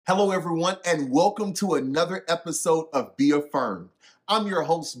Hello, everyone, and welcome to another episode of Be Affirmed. I'm your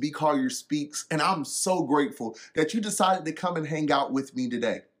host, B. Collier Speaks, and I'm so grateful that you decided to come and hang out with me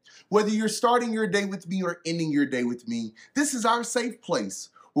today. Whether you're starting your day with me or ending your day with me, this is our safe place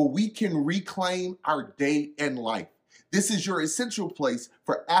where we can reclaim our day and life. This is your essential place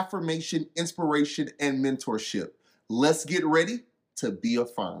for affirmation, inspiration, and mentorship. Let's get ready to be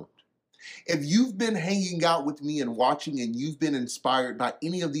affirmed. If you've been hanging out with me and watching and you've been inspired by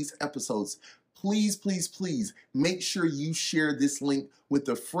any of these episodes, please make sure you share this link with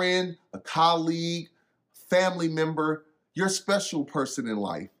a friend, a colleague, family member, your special person in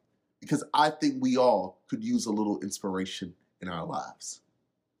life, because I think we all could use a little inspiration in our lives.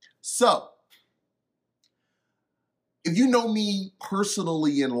 So, if you know me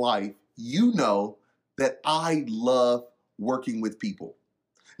personally in life, you know that I love working with people.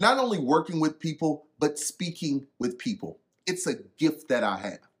 Not only working with people, but speaking with people. It's a gift that I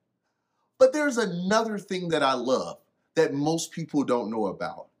have. But there's another thing that I love that most people don't know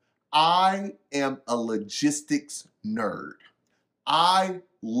about. I am a logistics nerd. I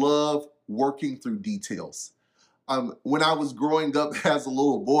love working through details. When I was growing up as a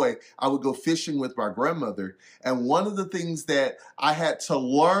little boy, I would go fishing with my grandmother. And one of the things that I had to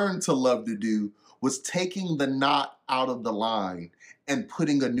learn to love to do was taking the knot out of the line and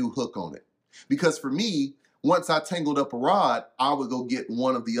putting a new hook on it. Because for me, once I tangled up a rod, I would go get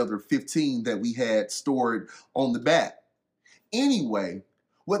one of the other 15 that we had stored on the back. Anyway,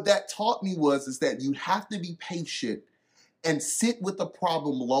 what that taught me is that you have to be patient and sit with the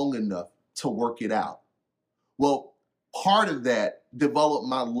problem long enough to work it out. Well, part of that developed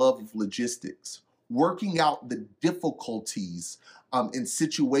my love of logistics, working out the difficulties in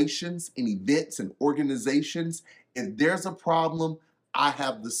situations, in events, and organizations. If there's a problem, I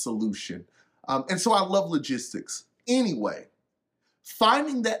have the solution. And so I love logistics. Anyway,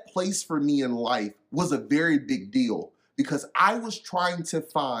 finding that place for me in life was a very big deal because I was trying to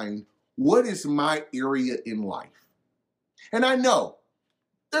find what is my area in life. And I know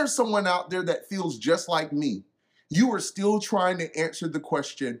there's someone out there that feels just like me. You are still trying to answer the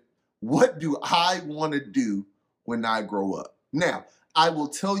question, what do I want to do when I grow up? Now, I will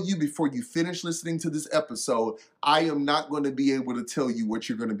tell you before you finish listening to this episode, I am not going to be able to tell you what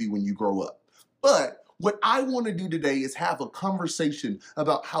you're going to be when you grow up. But what I want to do today is have a conversation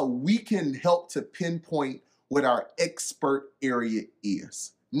about how we can help to pinpoint what our expert area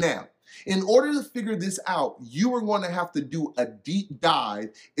is. Now, in order to figure this out, you are going to have to do a deep dive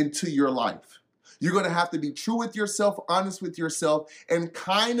into your life. You're going to have to be true with yourself, honest with yourself, and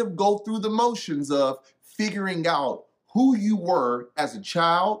kind of go through the motions of figuring out who you were as a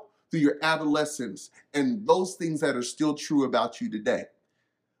child through your adolescence and those things that are still true about you today.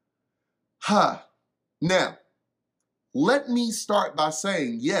 Now, let me start by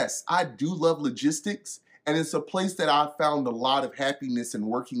saying, yes, I do love logistics, and it's a place that I found a lot of happiness in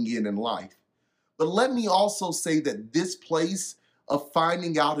working in life. But let me also say that this place of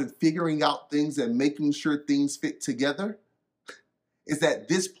finding out and figuring out things and making sure things fit together is that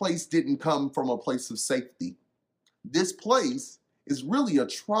this place didn't come from a place of safety. This place is really a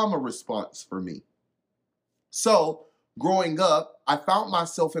trauma response for me. So, growing up, I found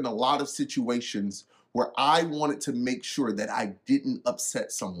myself in a lot of situations where I wanted to make sure that I didn't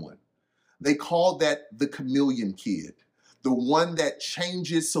upset someone. They call that the chameleon kid, the one that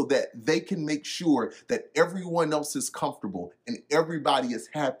changes so that they can make sure that everyone else is comfortable and everybody is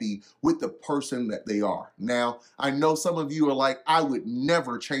happy with the person that they are. Now, I know some of you are like, I would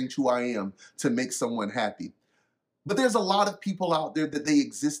never change who I am to make someone happy. But there's a lot of people out there that they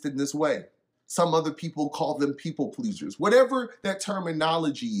exist in this way. Some other people call them people pleasers. Whatever that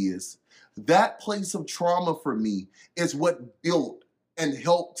terminology is, that place of trauma for me is what built and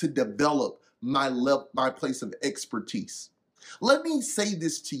helped to develop my place of expertise. Let me say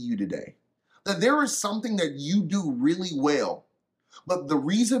this to you today, that there is something that you do really well, but the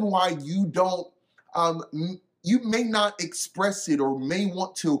reason why you don't, you may not express it or may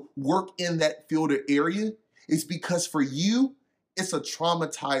want to work in that field or area is because for you, it's a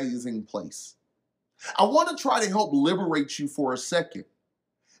traumatizing place. I want to try to help liberate you for a second,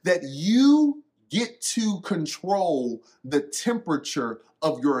 that you get to control the temperature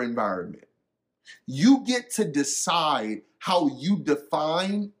of your environment. You get to decide how you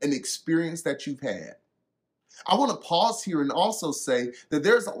define an experience that you've had. I want to pause here and also say that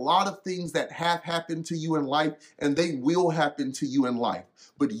there's a lot of things that have happened to you in life and they will happen to you in life,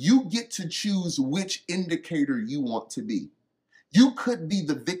 but you get to choose which indicator you want to be. You could be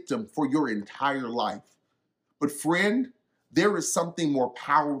the victim for your entire life. But friend, there is something more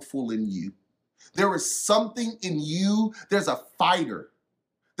powerful in you. There is something in you. There's a fighter.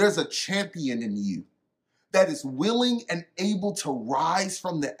 There's a champion in you that is willing and able to rise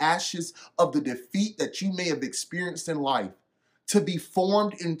from the ashes of the defeat that you may have experienced in life to be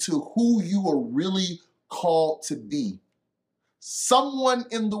formed into who you are really called to be. Someone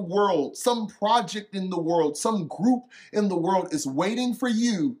in the world, some project in the world, some group in the world is waiting for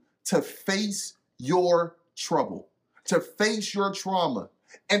you to face your trouble, to face your trauma,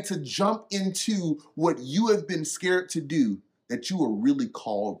 and to jump into what you have been scared to do that you are really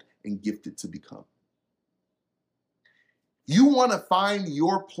called and gifted to become. You want to find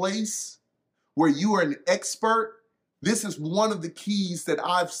your place where you are an expert? This is one of the keys that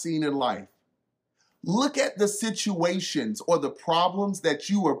I've seen in life. Look at the situations or the problems that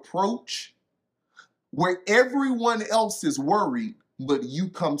you approach where everyone else is worried, but you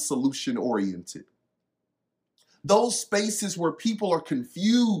come solution oriented. Those spaces where people are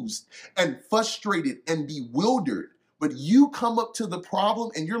confused and frustrated and bewildered, but you come up to the problem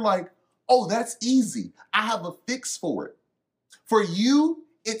and you're like, oh, that's easy. I have a fix for it. For you,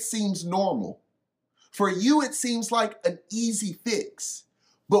 it seems normal. For you, it seems like an easy fix.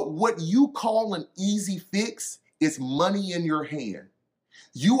 But what you call an easy fix is money in your hand.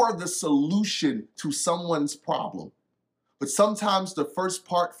 You are the solution to someone's problem. But sometimes the first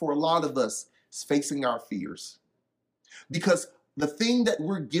part for a lot of us is facing our fears. Because the thing that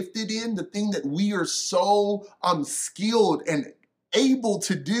we're gifted in, the thing that we are so skilled and able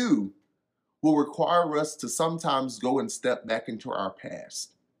to do, will require us to sometimes go and step back into our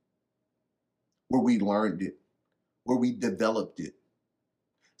past, where we learned it, where we developed it.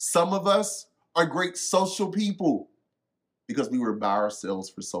 Some of us are great social people because we were by ourselves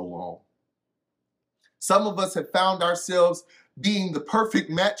for so long. Some of us have found ourselves being the perfect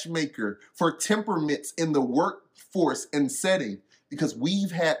matchmaker for temperaments in the workforce and setting because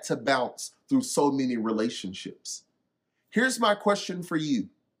we've had to bounce through so many relationships. Here's my question for you.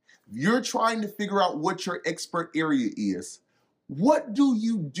 If you're trying to figure out what your expert area is, what do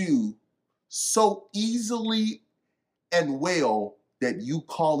you do so easily and well that you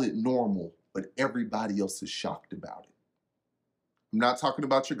call it normal, but everybody else is shocked about it? I'm not talking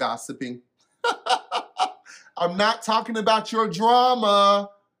about your gossiping. I'm not talking about your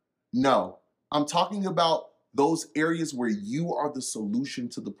drama. No, I'm talking about those areas where you are the solution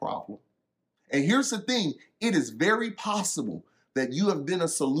to the problem. And here's the thing, it is very possible that you have been a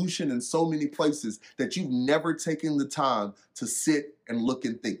solution in so many places that you've never taken the time to sit and look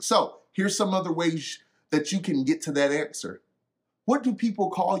and think. So here's some other ways that you can get to that answer. What do people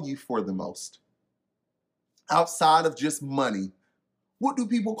call you for the most? Outside of just money, what do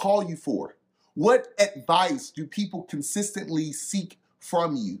people call you for? What advice do people consistently seek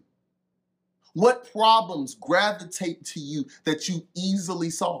from you? What problems gravitate to you that you easily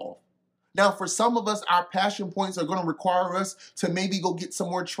solve? Now, for some of us, our passion points are going to require us to maybe go get some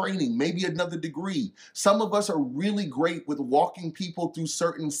more training, maybe another degree. Some of us are really great with walking people through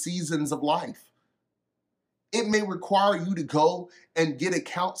certain seasons of life. It may require you to go and get a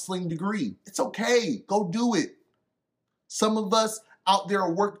counseling degree. It's okay. Go do it. Some of us out there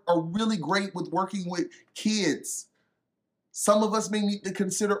are really great with working with kids. Some of us may need to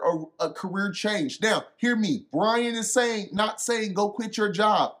consider a career change. Now, hear me. Brian is not saying go quit your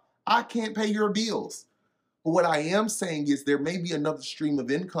job. I can't pay your bills. But what I am saying is there may be another stream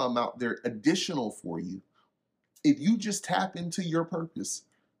of income out there additional for you. If you just tap into your purpose,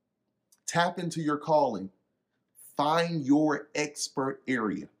 tap into your calling, find your expert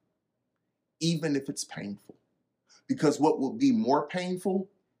area, even if it's painful. Because what will be more painful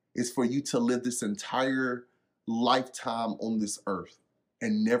is for you to live this entire lifetime on this earth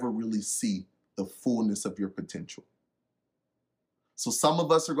and never really see the fullness of your potential. So some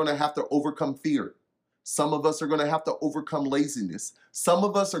of us are going to have to overcome fear. Some of us are going to have to overcome laziness. Some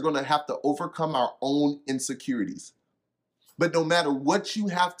of us are going to have to overcome our own insecurities. But no matter what you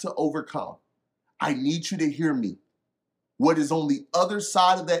have to overcome, I need you to hear me. What is on the other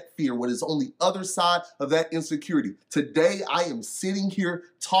side of that fear, what is on the other side of that insecurity? Today, I am sitting here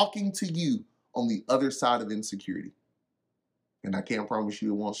talking to you on the other side of insecurity. And I can't promise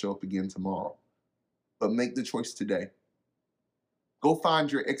you it won't show up again tomorrow. But make the choice today. Go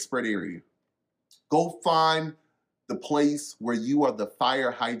find your expert area. Go find the place where you are the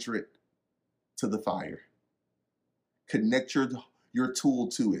fire hydrant to the fire. Connect your tool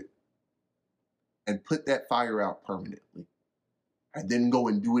to it and put that fire out permanently. And then go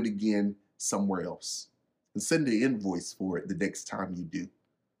and do it again somewhere else. And send an invoice for it the next time you do.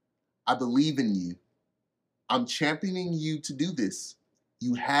 I believe in you. I'm championing you to do this.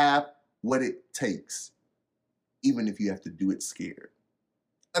 You have what it takes, even if you have to do it scared.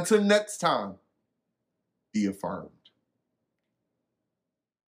 Until next time, be affirmed.